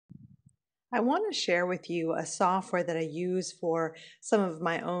I want to share with you a software that I use for some of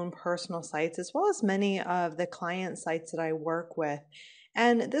my own personal sites, as well as many of the client sites that I work with.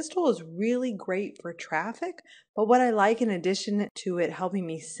 And this tool is really great for traffic. But what I like, in addition to it helping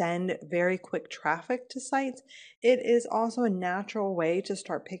me send very quick traffic to sites, it is also a natural way to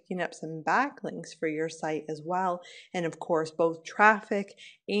start picking up some backlinks for your site as well. And of course, both traffic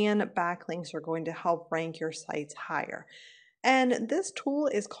and backlinks are going to help rank your sites higher. And this tool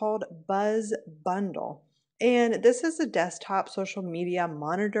is called BuzzBundle. And this is a desktop social media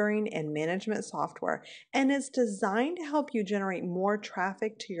monitoring and management software. And it's designed to help you generate more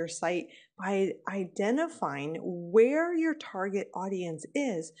traffic to your site by identifying where your target audience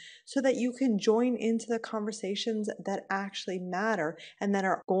is so that you can join into the conversations that actually matter and that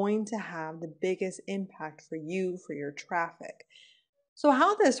are going to have the biggest impact for you, for your traffic. So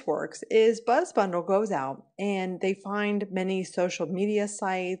how this works is BuzzBundle goes out and they find many social media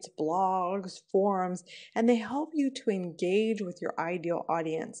sites, blogs, forums, and they help you to engage with your ideal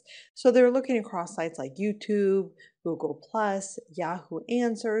audience. So they're looking across sites like YouTube, Google Plus, Yahoo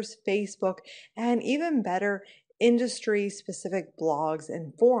Answers, Facebook, and even better, industry specific blogs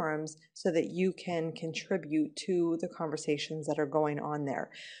and forums so that you can contribute to the conversations that are going on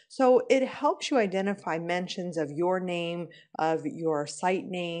there. So it helps you identify mentions of your name, of your site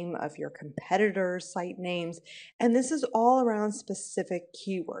name, of your competitors' site names. And this is all around specific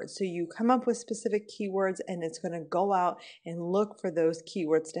keywords. So you come up with specific keywords and it's going to go out and look for those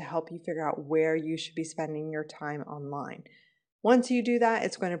keywords to help you figure out where you should be spending your time online. Once you do that,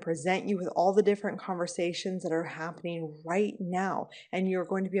 it's going to present you with all the different conversations that are happening right now, and you're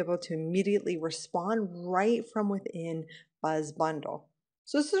going to be able to immediately respond right from within BuzzBundle.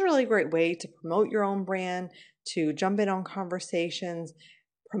 So this is a really great way to promote your own brand, to jump in on conversations,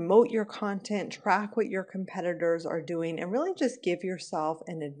 promote your content, track what your competitors are doing, and really just give yourself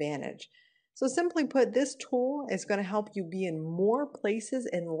an advantage. So simply put, this tool is going to help you be in more places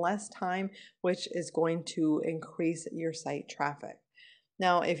in less time, which is going to increase your site traffic.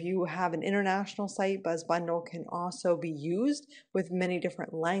 Now, if you have an international site, BuzzBundle can also be used with many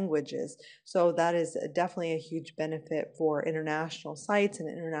different languages. So that is definitely a huge benefit for international sites and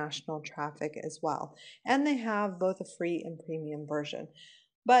international traffic as well. And they have both a free and premium version.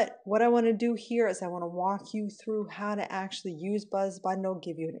 But what I want to do here is I want to walk you through how to actually use BuzzBundle,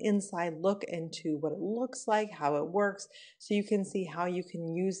 give you an inside look into what it looks like, how it works, so you can see how you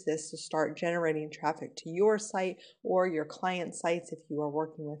can use this to start generating traffic to your site or your client sites if you are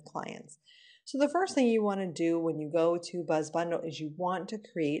working with clients. So the first thing you want to do when you go to BuzzBundle is you want to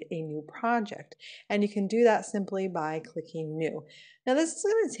create a new project. And you can do that simply by clicking New. Now this is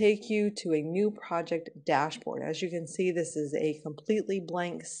going to take you to a new project dashboard. As you can see, this is a completely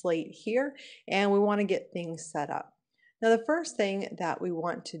blank slate here, and we want to get things set up. Now the first thing that we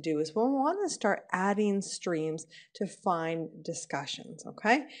want to do is we want to start adding streams to find discussions,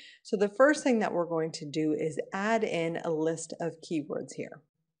 okay? So the first thing that we're going to do is add in a list of keywords here.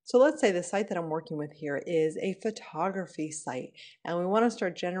 So let's say the site that I'm working with here is a photography site, and we want to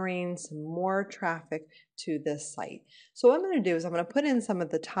start generating some more traffic to this site. So what I'm going to do is I'm going to put in some of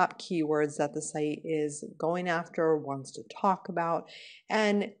the top keywords that the site is going after, wants to talk about,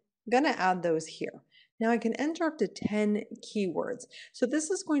 and I'm going to add those here. Now I can enter up to 10 keywords. So this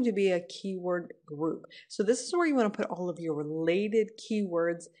is going to be a keyword group. So this is where you want to put all of your related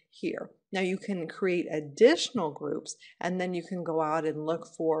keywords here. Now you can create additional groups and then you can go out and look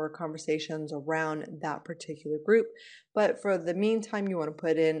for conversations around that particular group. But for the meantime, you want to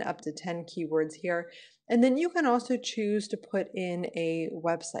put in up to 10 keywords here. And then you can also choose to put in a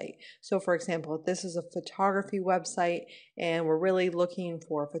website. So for example, if this is a photography website and we're really looking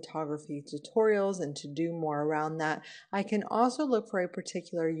for photography tutorials and to do more around that, I can also look for a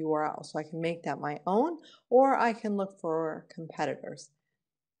particular URL. So I can make that my own, or I can look for competitors.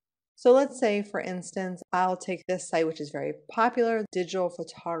 So let's say, for instance, I'll take this site, which is very popular, digital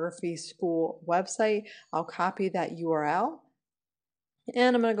photography school website. I'll copy that URL.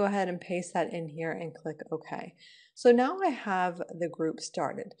 And I'm going to go ahead and paste that in here and click OK. So now I have the group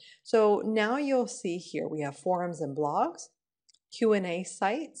started. So now you'll see here we have forums and blogs, Q&A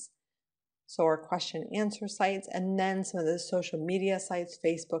sites, so our question answer sites, and then some of the social media sites,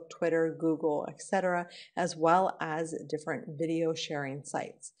 Facebook, Twitter, Google, etc., as well as different video sharing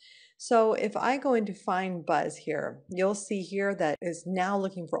sites. So if I go into Find Buzz here, you'll see here that is now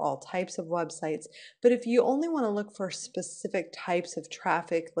looking for all types of websites. But if you only want to look for specific types of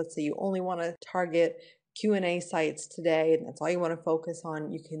traffic, let's say you only want to target Q&A sites today, and that's all you want to focus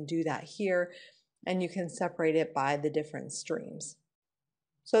on, you can do that here, and you can separate it by the different streams.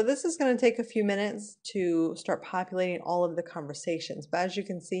 So this is going to take a few minutes to start populating all of the conversations. But as you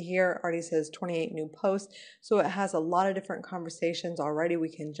can see here, it already says 28 new posts. So it has a lot of different conversations already we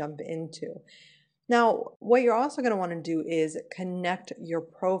can jump into. Now, what you're also going to want to do is connect your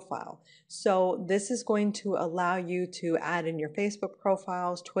profile. So this is going to allow you to add in your Facebook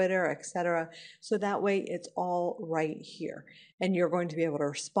profiles, Twitter, etc. So that way it's all right here. And you're going to be able to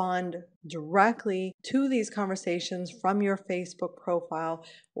respond directly to these conversations from your Facebook profile,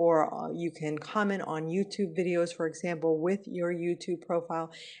 or you can comment on YouTube videos, for example, with your YouTube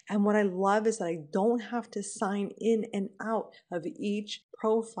profile. And what I love is that I don't have to sign in and out of each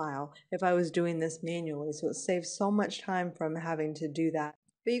profile if I was doing this manually. So it saves so much time from having to do that.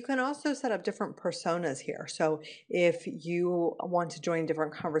 But you can also set up different personas here. So if you want to join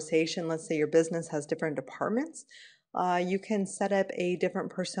different conversation, let's say your business has different departments, you can set up a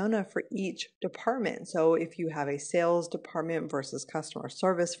different persona for each department. So if you have a sales department versus customer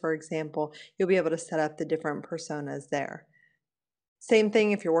service, for example, you'll be able to set up the different personas there. Same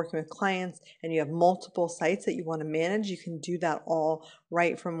thing if you're working with clients and you have multiple sites that you want to manage, you can do that all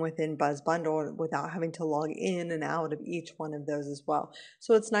right from within BuzzBundle without having to log in and out of each one of those as well.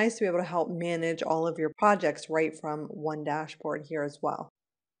 So it's nice to be able to help manage all of your projects right from one dashboard here as well.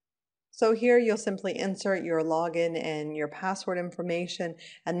 So here you'll simply insert your login and your password information,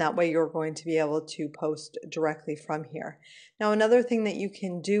 and that way you're going to be able to post directly from here. Now, another thing that you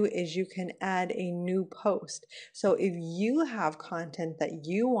can do is you can add a new post. So if you have content that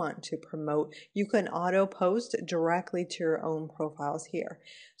you want to promote, you can auto post directly to your own profiles here.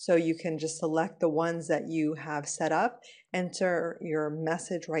 So you can just select the ones that you have set up, enter your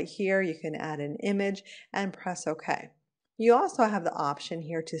message right here. You can add an image and press OK. You also have the option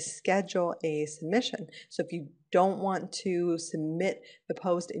here to schedule a submission. So if you don't want to submit the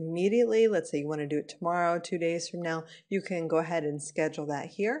post immediately, let's say you want to do it tomorrow, 2 days from now, you can go ahead and schedule that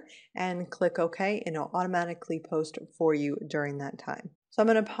here and click OK, and it'll automatically post for you during that time. So I'm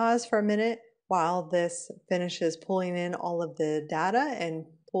going to pause for a minute while this finishes pulling in all of the data and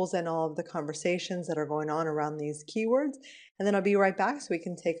pulls in all of the conversations that are going on around these keywords. And then I'll be right back so we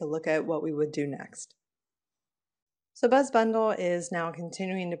can take a look at what we would do next. So BuzzBundle is now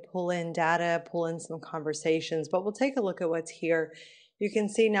continuing to pull in data, pull in some conversations, but we'll take a look at what's here. You can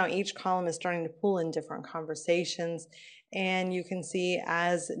see now each column is starting to pull in different conversations, and you can see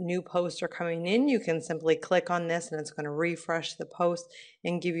as new posts are coming in, you can simply click on this and it's going to refresh the post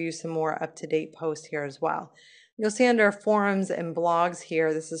and give you some more up-to-date posts here as well. You'll see under forums and blogs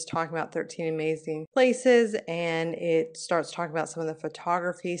here, this is talking about 13 amazing places, and it starts talking about some of the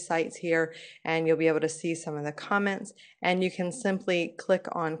photography sites here, and you'll be able to see some of the comments, and you can simply click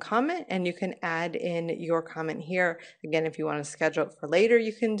on comment and you can add in your comment here. Again, if you want to schedule it for later,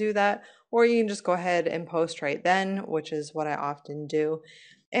 you can do that, or you can just go ahead and post right then, which is what I often do.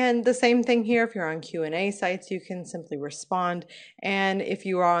 And the same thing here, if you're on Q&A sites, you can simply respond. And if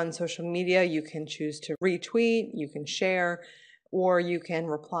you are on social media, you can choose to retweet, you can share, or you can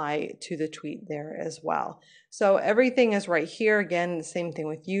reply to the tweet there as well. So everything is right here. Again, the same thing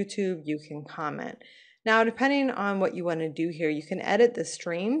with YouTube, you can comment. Now, depending on what you want to do here, you can edit the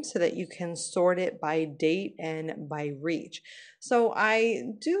stream so that you can sort it by date and by reach. So I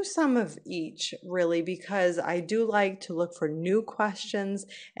do some of each really because I do like to look for new questions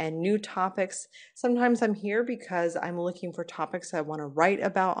and new topics. Sometimes I'm here because I'm looking for topics I want to write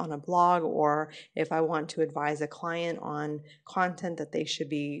about on a blog, or if I want to advise a client on content that they should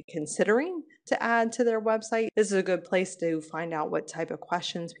be considering to add to their website. This is a good place to find out what type of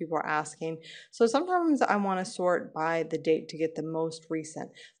questions people are asking. So sometimes I want to sort by the date to get the most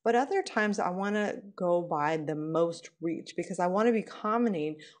recent, but other times I want to go by the most reach because I want to be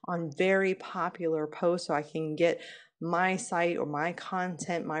commenting on very popular posts so I can get my site or my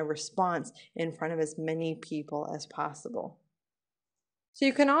content, my response in front of as many people as possible. So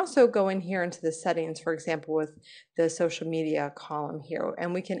you can also go in here into the settings, for example, with the social media column here,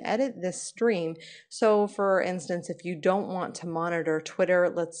 and we can edit this stream. So for instance, if you don't want to monitor Twitter,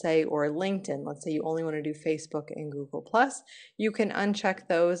 let's say, or LinkedIn, let's say you only want to do Facebook and Google+, you can uncheck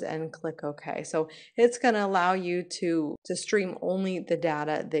those and click OK. So it's going to allow you to stream only the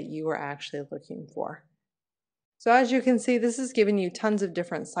data that you are actually looking for. So as you can see, this is giving you tons of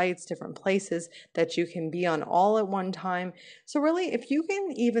different sites, different places that you can be on all at one time. So really, if you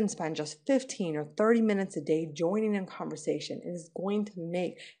can even spend just 15 or 30 minutes a day joining in conversation, it is going to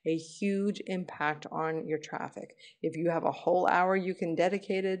make a huge impact on your traffic. If you have a whole hour you can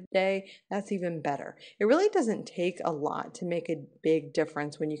dedicate a day, that's even better. It really doesn't take a lot to make a big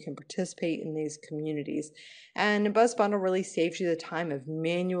difference when you can participate in these communities. And BuzzBundle really saves you the time of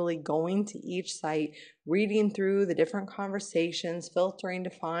manually going to each site, reading through the different conversations, filtering to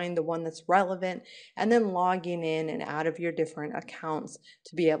find the one that's relevant, and then logging in and out of your different accounts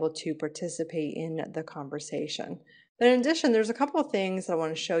to be able to participate in the conversation. But in addition, there's a couple of things I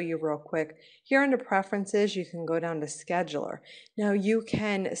want to show you real quick. Here under preferences, you can go down to scheduler. Now you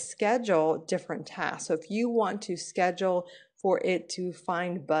can schedule different tasks. So if you want to schedule for it to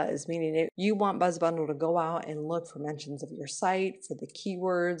find buzz, meaning you want BuzzBundle to go out and look for mentions of your site, for the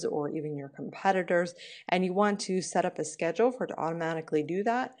keywords, or even your competitors, and you want to set up a schedule for it to automatically do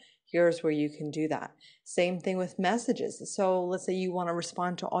that, here's where you can do that. Same thing with messages. So let's say you want to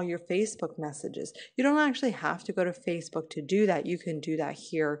respond to all your Facebook messages. You don't actually have to go to Facebook to do that. You can do that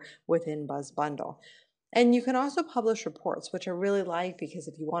here within BuzzBundle. And you can also publish reports, which I really like because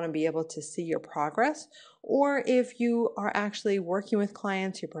if you want to be able to see your progress, or if you are actually working with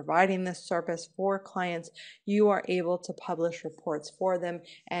clients, you're providing this service for clients, you are able to publish reports for them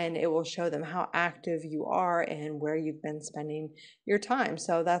and it will show them how active you are and where you've been spending your time.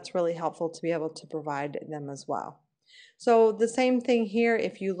 So that's really helpful to be able to provide them as well. So the same thing here,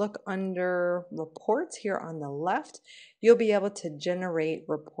 if you look under reports here on the left, you'll be able to generate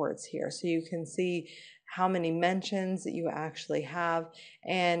reports here. So you can see how many mentions that you actually have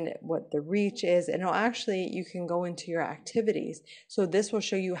and what the reach is. And you can go into your activities. So this will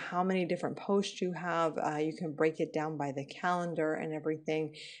show you how many different posts you have. You can break it down by the calendar and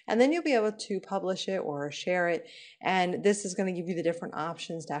everything. And then you'll be able to publish it or share it. And this is going to give you the different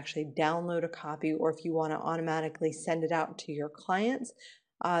options to actually download a copy, or if you want to automatically send it out to your clients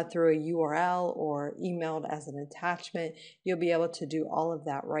through a URL or emailed as an attachment, you'll be able to do all of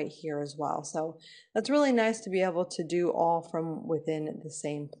that right here as well. So that's really nice to be able to do all from within the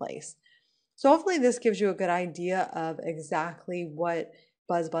same place. So hopefully this gives you a good idea of exactly what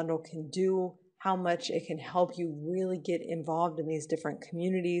BuzzBundle can do, how much it can help you really get involved in these different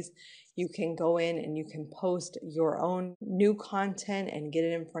communities. You can go in and you can post your own new content and get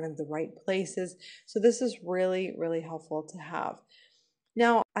it in front of the right places. So this is really, really helpful to have.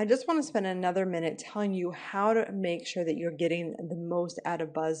 Now, I just want to spend another minute telling you how to make sure that you're getting the most out of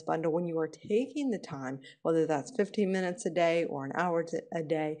BuzzBundle when you are taking the time, whether that's 15 minutes a day or an hour a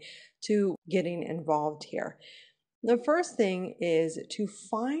day, to getting involved here. The first thing is to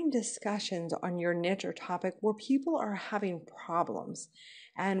find discussions on your niche or topic where people are having problems.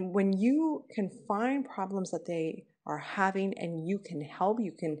 And when you can find problems that they are having and you can help,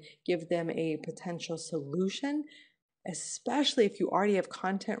 you can give them a potential solution, especially if you already have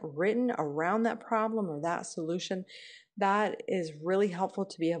content written around that problem or that solution, that is really helpful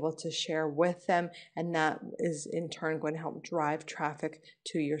to be able to share with them, and that is in turn going to help drive traffic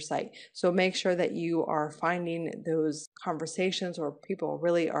to your site. So make sure that you are finding those conversations where people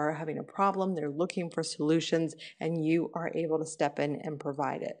really are having a problem, they're looking for solutions, and you are able to step in and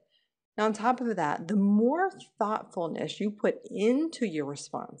provide it. Now, on top of that, the more thoughtfulness you put into your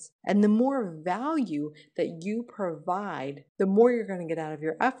response and the more value that you provide, the more you're going to get out of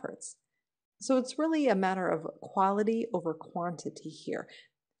your efforts. So it's really a matter of quality over quantity here.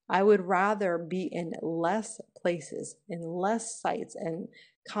 I would rather be in less places, in less sites, and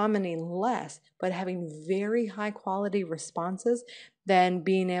commenting less, but having very high quality responses than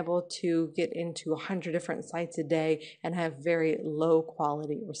being able to get into 100 different sites a day and have very low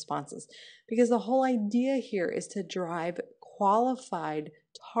quality responses. Because the whole idea here is to drive qualified,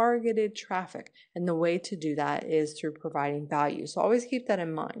 targeted traffic. And the way to do that is through providing value. So always keep that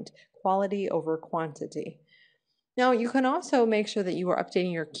in mind, quality over quantity. Now, you can also make sure that you are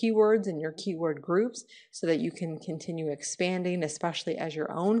updating your keywords and your keyword groups so that you can continue expanding, especially as your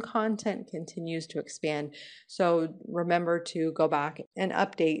own content continues to expand. So remember to go back and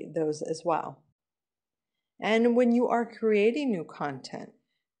update those as well. And when you are creating new content,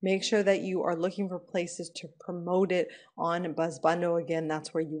 make sure that you are looking for places to promote it on BuzzBundle. Again,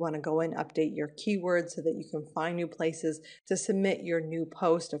 that's where you want to go and update your keywords so that you can find new places to submit your new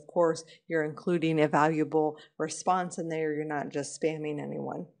post. Of course, you're including a valuable response in there. You're not just spamming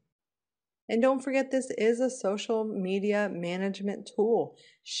anyone. And don't forget, this is a social media management tool.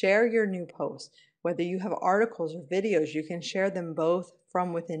 Share your new posts. Whether you have articles or videos, you can share them both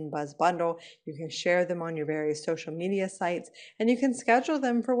from within BuzzBundle. You can share them on your various social media sites, and you can schedule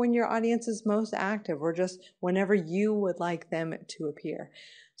them for when your audience is most active or just whenever you would like them to appear.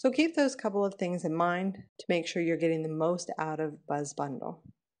 So keep those couple of things in mind to make sure you're getting the most out of BuzzBundle.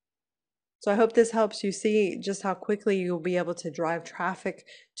 So I hope this helps you see just how quickly you'll be able to drive traffic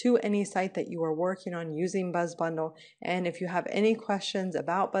to any site that you are working on using BuzzBundle. And if you have any questions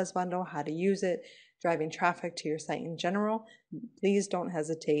about BuzzBundle, how to use it, driving traffic to your site in general, please don't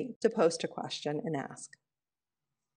hesitate to post a question and ask.